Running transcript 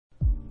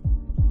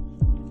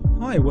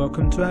Hi,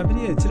 welcome to our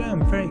video. Today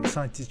I'm very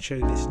excited to show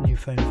you this new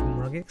phone from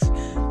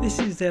Ruggex. This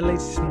is their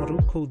latest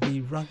model called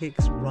the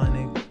Ruggex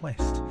Rhino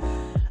Quest.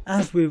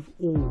 As with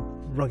all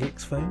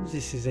Ruggex phones,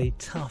 this is a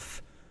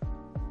tough,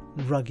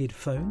 rugged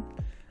phone.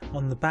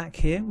 On the back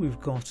here we've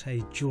got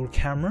a dual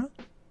camera.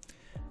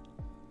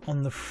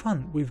 On the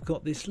front we've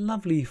got this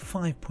lovely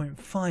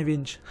 5.5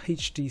 inch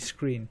HD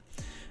screen.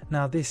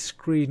 Now this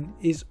screen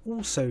is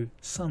also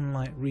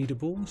sunlight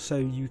readable, so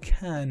you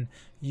can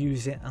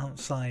use it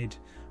outside,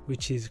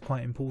 which is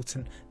quite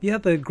important. The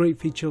other great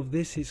feature of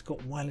this, it's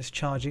got wireless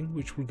charging,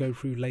 which we'll go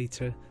through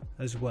later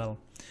as well.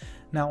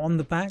 Now on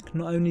the back,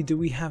 not only do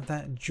we have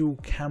that dual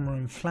camera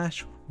and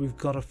flash, we've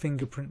got a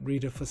fingerprint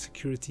reader for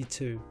security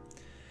too.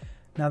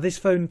 Now this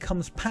phone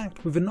comes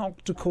packed with an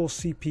octa-core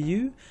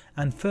CPU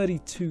and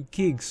 32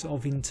 gigs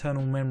of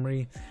internal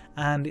memory,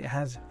 and it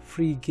has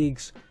 3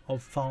 gigs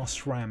of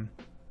fast RAM.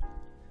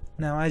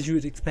 Now, as you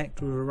would expect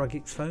with a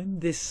Ruggex phone,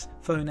 this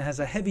phone has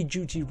a heavy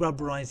duty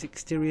rubberized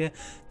exterior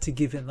to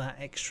give it that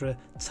extra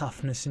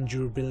toughness and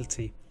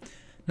durability.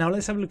 Now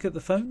let's have a look at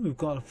the phone. We've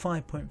got a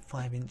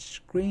 5.5 inch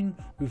screen,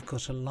 we've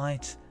got a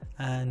light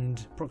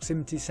and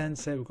proximity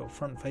sensor, we've got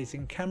front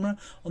facing camera.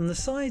 On the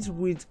sides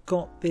we've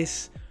got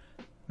this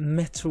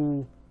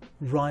metal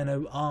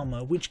Rhino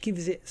armour, which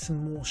gives it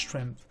some more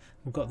strength.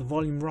 We've got the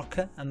volume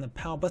rocker and the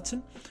power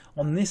button.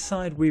 On this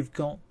side we've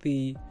got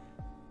the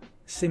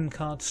SIM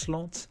card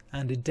slot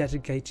and a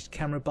dedicated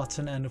camera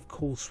button, and of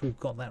course we've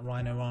got that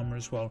Rhino armour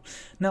as well.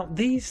 Now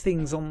these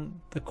things on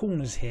the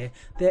corners here,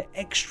 they're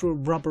extra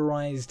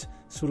rubberized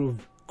sort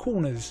of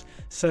corners,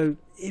 so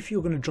if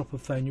you're going to drop a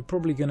phone you're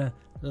probably going to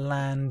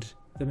land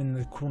them in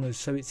the corners,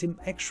 so it's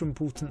extra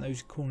important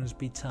those corners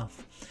be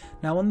tough.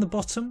 Now on the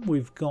bottom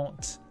we've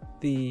got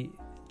the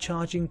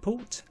charging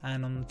port,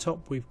 and on the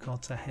top we've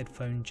got a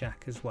headphone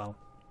jack as well.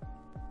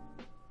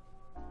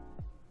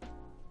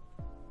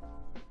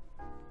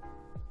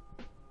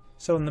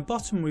 So on the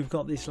bottom we've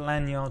got this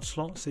lanyard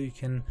slot, so you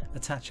can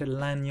attach a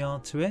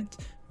lanyard to it.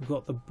 We've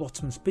got the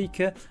bottom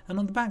speaker, and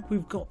on the back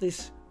we've got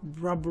this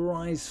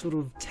rubberized sort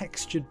of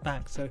textured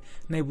back, so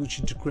enables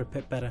you to grip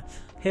it better.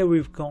 Here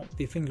we've got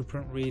the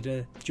fingerprint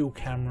reader, dual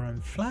camera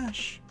and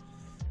flash,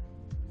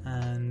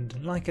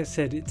 and like I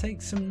said, it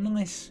takes some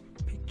nice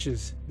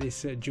pictures,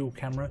 this dual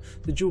camera.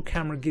 The dual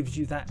camera gives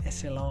you that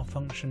SLR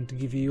function to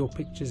give you your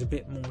pictures a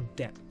bit more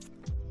depth.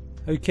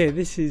 Okay,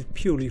 this is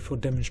purely for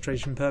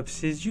demonstration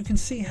purposes. You can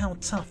see how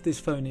tough this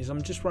phone is.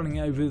 I'm just running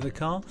over the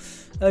car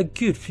a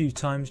good few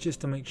times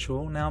just to make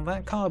sure. Now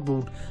that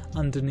cardboard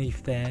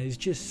underneath there is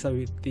just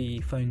so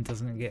the phone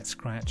doesn't get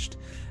scratched.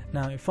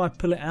 Now if I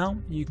pull it out,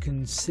 you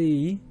can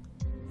see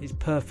it's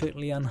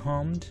perfectly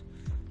unharmed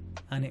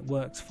and it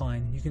works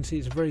fine. You can see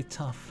it's a very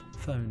tough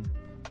phone.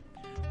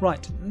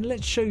 Right,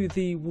 let's show you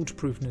the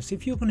waterproofness.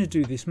 If you're going to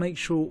do this, make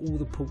sure all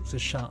the ports are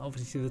shut.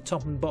 Obviously the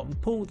top and bottom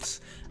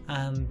ports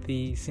and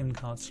the SIM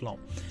card slot.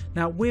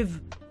 Now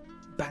with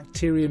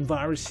bacteria and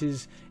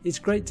viruses, it's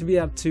great to be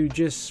able to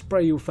just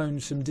spray your phone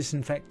with some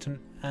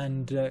disinfectant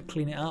and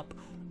clean it up,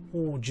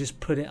 or just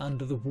put it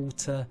under the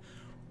water,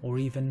 or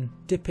even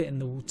dip it in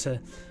the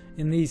water.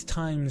 In these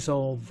times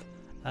of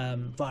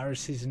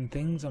viruses and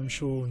things, I'm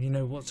sure you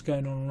know what's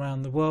going on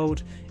around the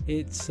world.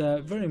 It's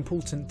very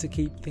important to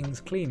keep things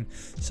clean.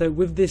 So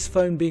with this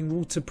phone being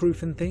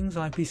waterproof and things,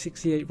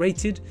 IP68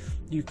 rated,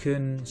 you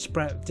can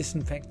spray it with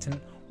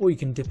disinfectant, or you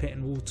can dip it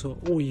in water,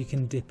 or you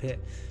can dip it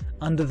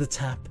under the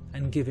tap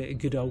and give it a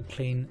good old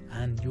clean,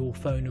 and your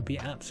phone will be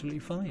absolutely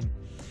fine.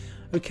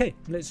 Okay,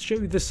 let's show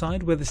you the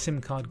side where the SIM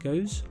card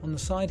goes. On the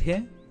side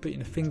here, put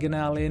your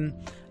fingernail in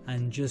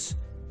and just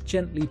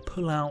gently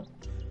pull out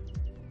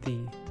the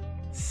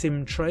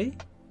SIM tray.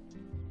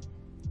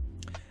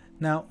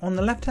 Now on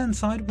the left hand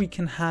side we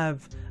can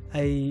have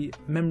a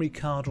memory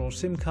card or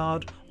SIM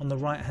card. On the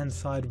right hand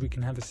side we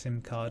can have a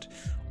SIM card,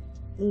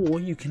 or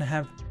you can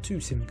have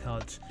 2 SIM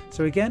cards.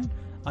 So again,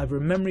 either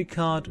a memory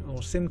card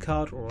or SIM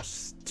card, or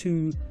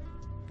 2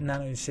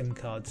 nano SIM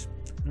cards.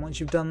 And once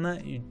you've done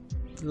that, you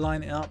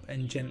line it up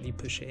and gently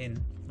push it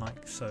in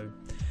like so.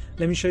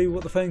 Let me show you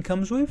what the phone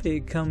comes with.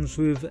 It comes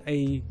with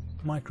a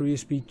micro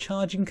USB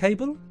charging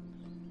cable.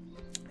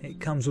 It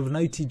comes with an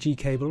OTG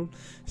cable,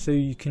 so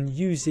you can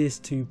use this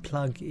to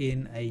plug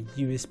in a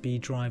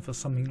USB drive or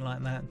something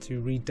like that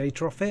to read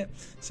data off it,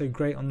 so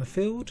great on the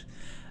field.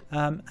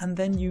 And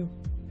then you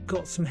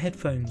got some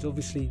headphones,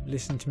 obviously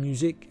listen to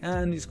music,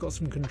 and it's got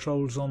some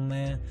controls on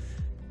there,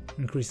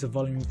 increase the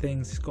volume of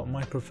things. It's got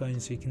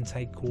microphones so you can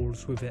take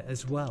calls with it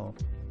as well.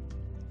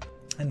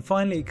 And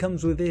finally it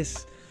comes with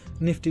this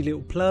nifty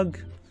little plug.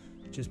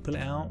 Just pull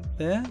it out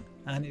there,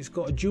 and it's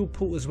got a dual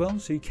port as well,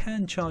 so you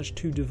can charge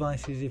 2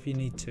 devices if you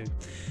need to.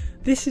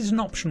 This is an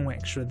optional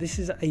extra. This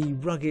is a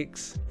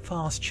Ruggex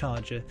fast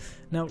charger.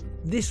 Now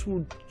this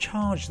will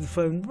charge the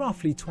phone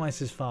roughly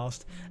twice as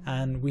fast,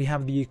 and we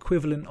have the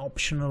equivalent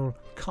optional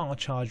car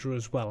charger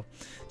as well.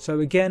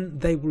 So again,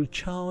 they will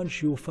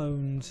charge your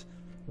phone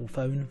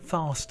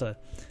faster.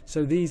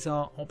 So these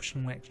are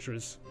optional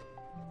extras.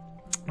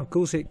 Of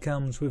course it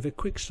comes with a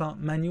quick start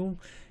manual.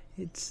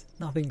 It's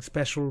nothing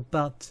special,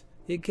 but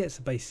it gets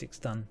the basics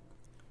done.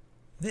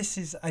 This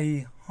is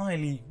a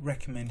highly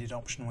recommended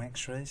optional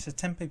extra. It's a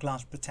tempered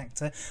glass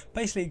protector.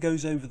 Basically it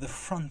goes over the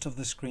front of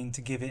the screen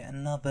to give it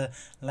another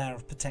layer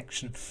of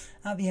protection.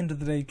 At the end of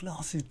the day,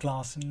 glass is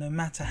glass, and no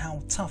matter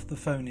how tough the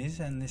phone is,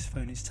 and this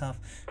phone is tough,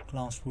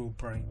 glass will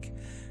break.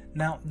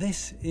 Now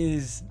this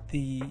is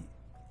the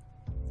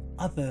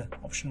other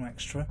optional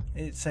extra.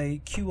 It's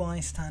a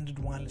QI standard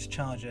wireless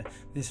charger.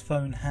 This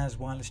phone has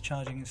wireless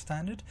charging in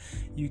standard.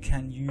 You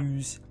can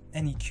use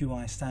any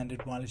QI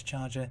standard wireless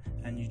charger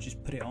and you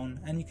just put it on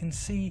and you can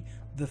see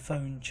the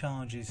phone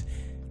charges.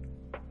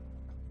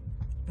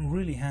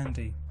 Really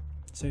handy,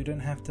 so you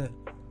don't have to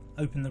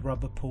open the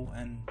rubber port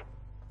and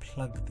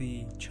plug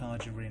the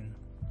charger in.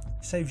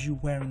 Saves you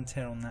wear and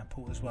tear on that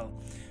port as well.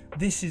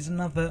 This is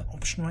another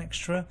optional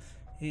extra.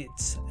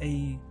 It's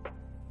a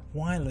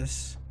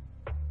wireless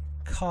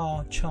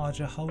car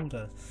charger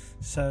holder,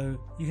 so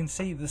you can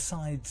see the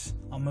sides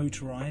are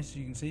motorized.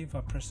 You can see if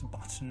I press the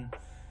button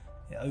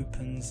it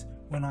opens.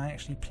 When I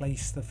actually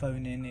place the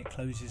phone in, it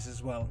closes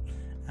as well,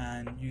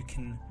 and you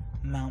can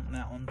mount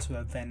that onto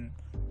a vent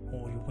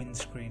or your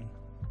windscreen.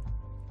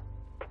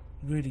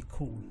 Really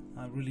cool.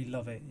 I really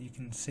love it. You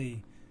can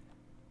see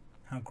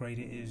how great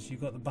it is.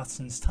 You've got the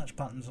buttons, touch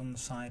buttons on the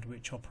side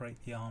which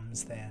operate the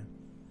arms there,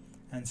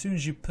 and as soon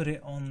as you put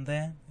it on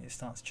there it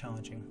starts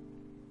charging.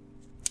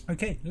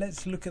 Okay,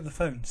 let's look at the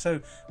phone.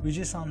 So we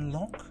just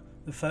unlock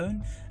the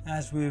phone.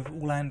 As with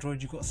all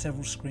Android, you've got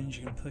several screens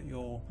you can put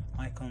your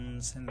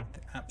icons and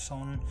apps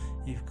on.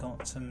 You've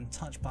got some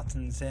touch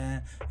buttons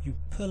there. You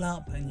pull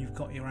up and you've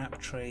got your app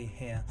tray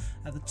here.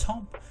 At the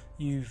top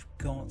you've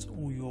got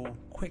all your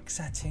quick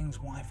settings,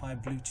 Wi-Fi,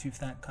 Bluetooth,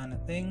 that kind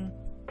of thing.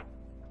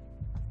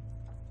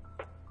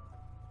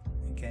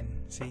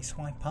 Again, see,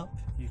 swipe up,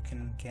 you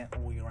can get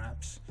all your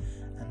apps,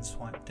 and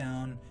swipe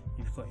down,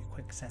 you've got your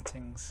quick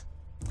settings.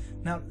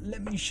 Now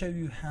let me show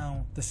you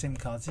how the SIM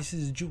cards. This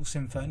is a dual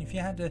SIM phone. If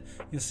you had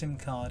your SIM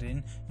card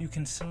in, you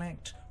can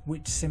select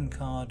which SIM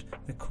card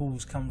the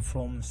calls come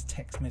from,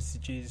 text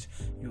messages,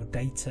 your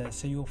data,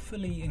 so you're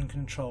fully in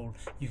control.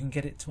 You can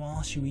get it to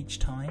ask you each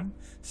time.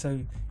 So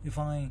if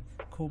I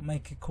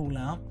make a call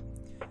out,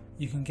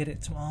 you can get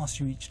it to ask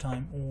you each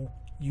time, or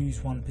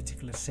use one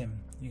particular SIM.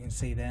 You can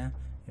see there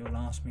it will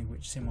ask me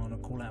which SIM I want to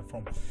call out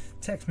from.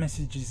 Text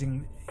messages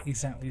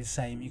exactly the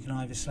same. You can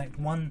either select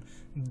one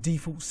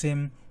default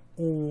SIM,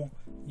 or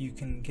you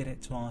can get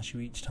it to ask you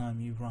each time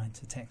you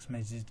write a text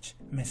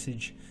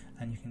message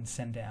and you can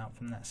send it out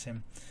from that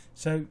SIM.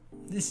 So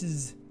this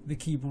is the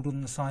keyboard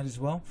on the side as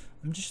well.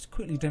 I'm just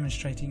quickly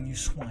demonstrating you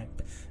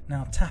swipe.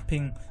 Now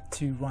tapping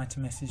to write a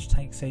message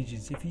takes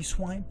ages. If you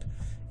swipe,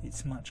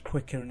 it's much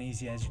quicker and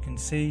easier. As you can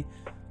see,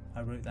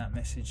 I wrote that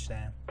message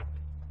there.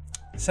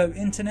 So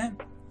internet,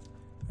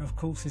 of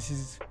course, this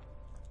is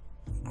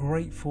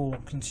great for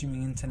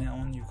consuming internet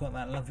on. You've got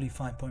that lovely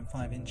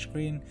 5.5 inch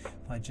screen.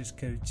 If I just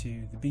go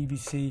to the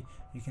BBC,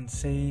 you can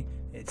see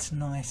it's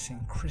nice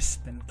and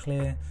crisp and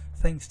clear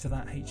thanks to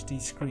that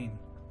HD screen.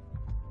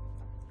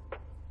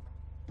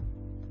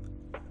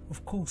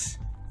 Of course,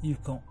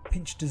 you've got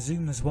pinch to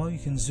zoom as well. You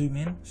can zoom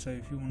in, so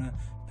if you want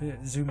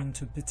to zoom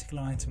into a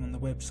particular item on the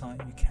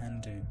website, you can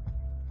do.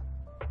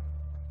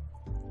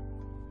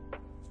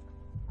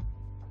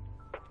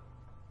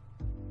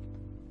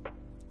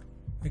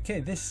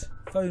 Okay, this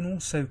phone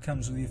also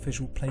comes with the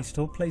official Play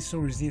Store. Play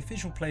Store is the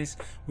official place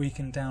where you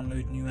can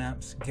download new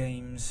apps,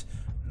 games,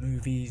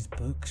 movies,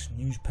 books,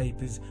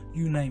 newspapers,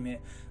 you name it.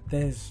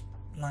 There's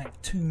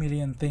like 2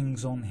 million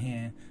things on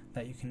here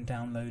that you can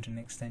download and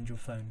extend your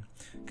phone.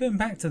 Going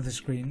back to the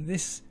screen,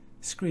 this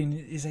screen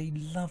is a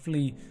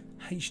lovely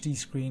HD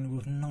screen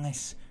with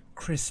nice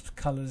crisp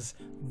colours,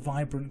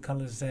 vibrant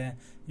colours there.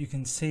 You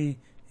can see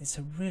it's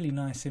a really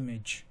nice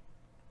image.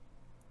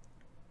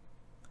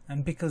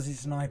 And because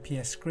it's an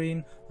IPS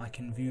screen, I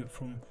can view it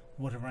from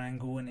whatever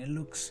angle and it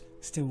looks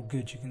still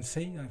good. You can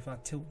see if I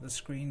tilt the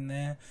screen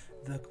there,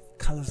 the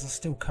colours are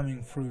still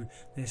coming through,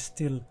 they're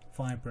still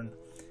vibrant.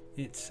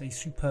 It's a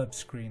superb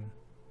screen.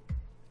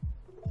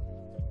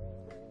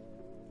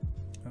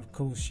 Of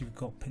course you've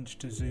got pinch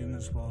to zoom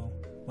as well.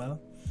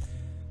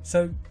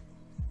 So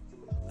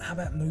how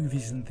about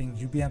movies and things?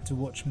 You'll be able to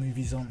watch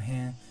movies on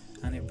here,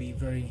 and it'll be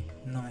very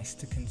nice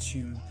to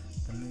consume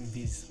the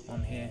movies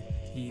on here,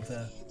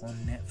 either on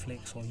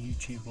Netflix or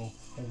YouTube or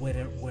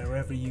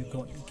wherever you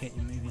get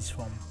your movies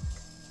from.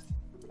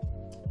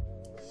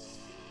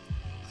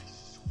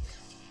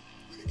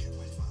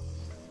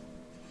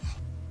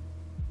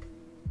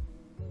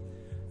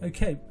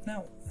 Okay,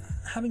 now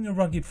having a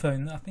rugged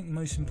phone, I think the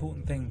most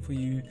important thing for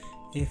you,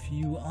 if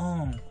you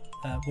are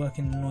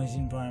working in a noisy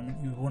environment,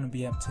 you want to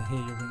be able to hear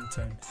your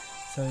ringtone.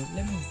 So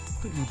let me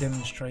quickly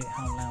demonstrate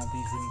how loud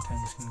these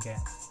ringtones can get.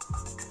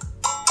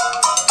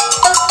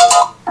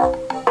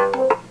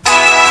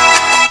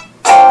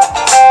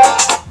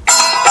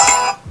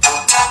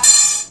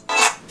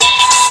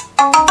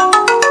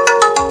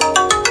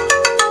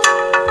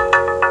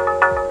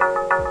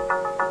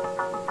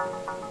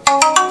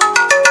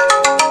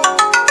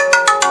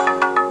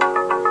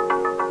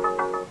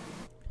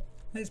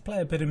 Let's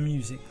play a bit of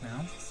music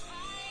now.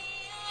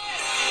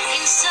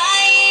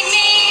 Inside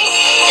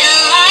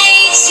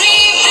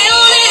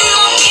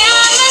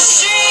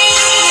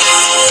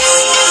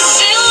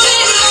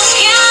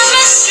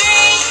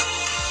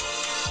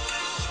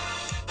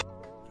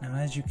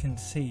you can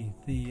see,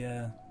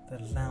 the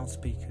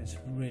loudspeaker is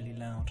really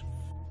loud.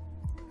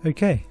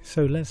 Okay,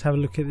 so let's have a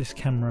look at this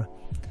camera.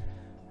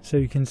 So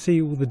you can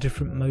see all the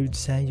different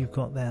modes there. You've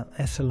got that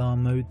SLR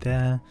mode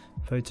there,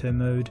 photo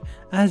mode.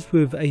 As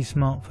with a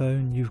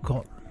smartphone, you've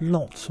got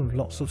lots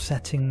of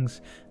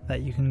settings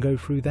that you can go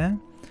through there.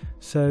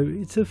 So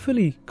it's a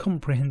fully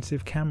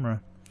comprehensive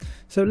camera.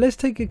 So let's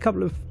take a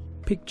couple of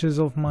pictures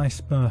of my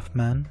Smurf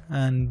man,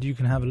 and you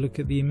can have a look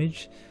at the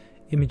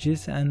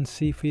images and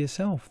see for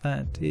yourself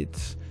that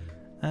it's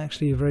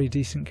actually a very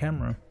decent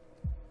camera.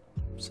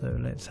 So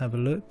let's have a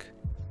look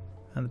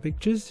at the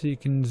pictures. So you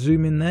can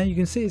zoom in there, you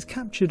can see it's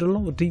captured a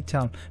lot of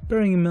detail,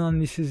 bearing in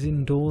mind this is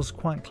indoors,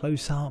 quite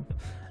close up,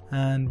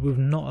 and with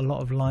not a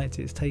lot of light,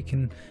 it's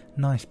taken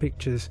nice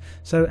pictures.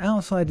 So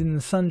outside in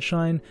the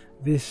sunshine,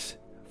 this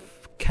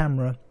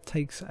camera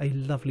takes a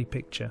lovely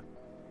picture.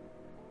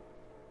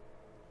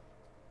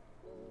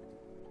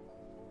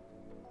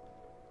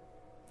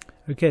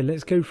 Okay,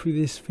 let's go through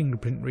this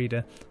fingerprint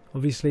reader.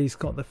 Obviously it's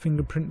got the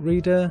fingerprint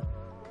reader.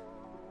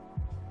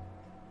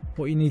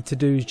 What you need to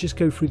do is just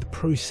go through the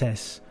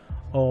process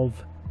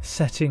of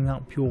setting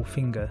up your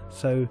finger.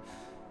 So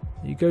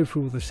you go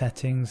through all the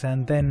settings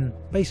and then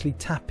basically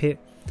tap it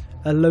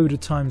a load of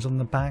times on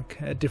the back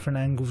at different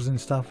angles and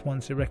stuff.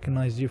 Once it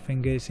recognises your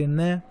finger, it's in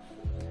there,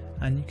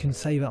 and you can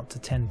save up to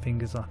 10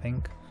 fingers, I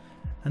think.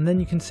 And then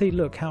you can see,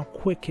 look how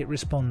quick it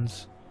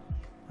responds.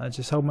 I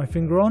just hold my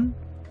finger on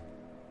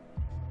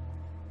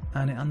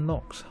and it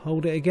unlocks.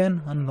 Hold it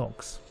again,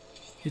 unlocks.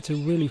 It's a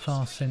really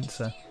fast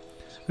sensor.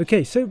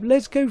 Okay, so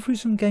let's go through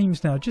some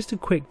games now. Just a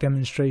quick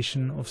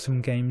demonstration of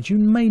some games. You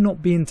may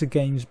not be into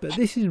games, but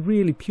this is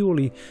really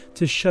purely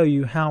to show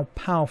you how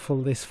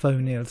powerful this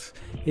phone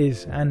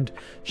is. And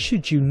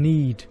should you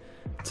need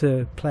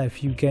to play a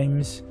few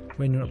games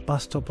when you're at a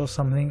bus stop or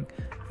something,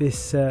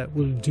 this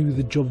will do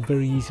the job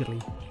very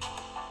easily.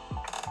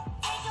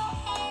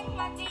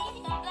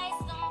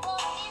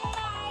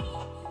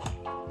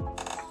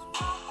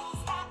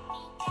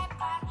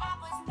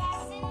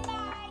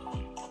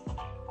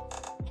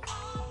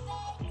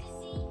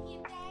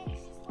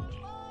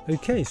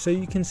 Okay, so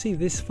you can see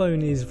this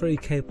phone is very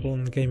capable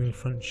on the gaming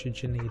front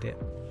should you need it.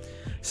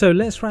 So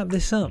let's wrap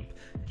this up.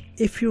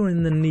 If you're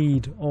in the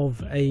need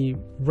of a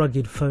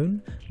rugged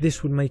phone,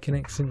 this would make an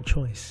excellent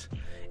choice.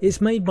 It's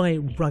made by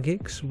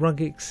Ruggex.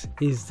 Ruggex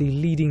is the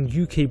leading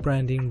UK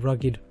branding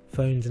rugged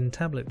phones and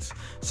tablets,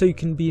 so you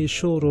can be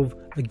assured of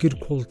a good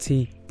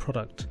quality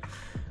product.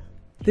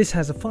 This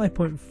has a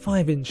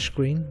 5.5 inch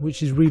screen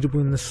which is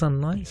readable in the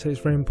sunlight, so it's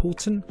very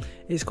important.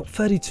 It's got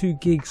 32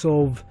 gigs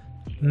of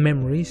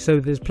memory, so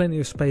there's plenty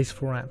of space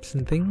for apps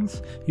and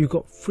things. You've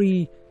got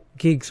 3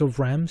 gigs of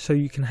RAM, so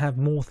you can have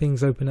more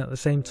things open at the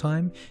same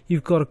time.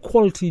 You've got a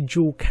quality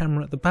dual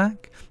camera at the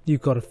back.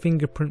 You've got a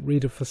fingerprint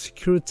reader for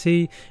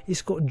security.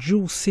 It's got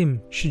dual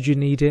SIM should you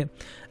need it,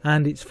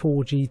 and it's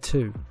 4G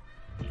too.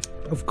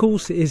 Of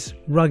course it is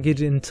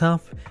rugged and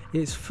tough.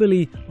 It's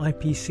fully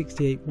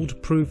IP68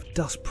 waterproof,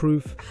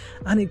 dustproof,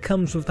 and it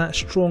comes with that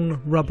strong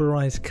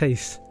rubberized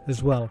case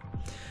as well.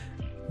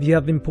 The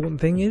other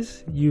important thing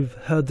is you've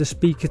heard the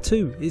speaker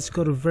too. It's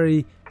got a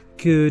very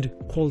good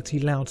quality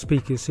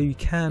loudspeaker, so you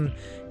can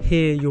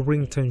hear your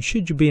ringtone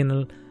should you be in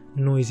a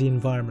noisy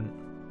environment.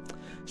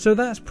 So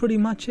that's pretty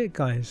much it,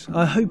 guys.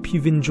 I hope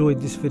you've enjoyed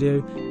this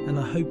video and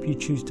I hope you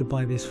choose to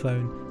buy this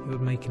phone. It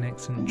would make an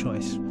excellent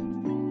choice.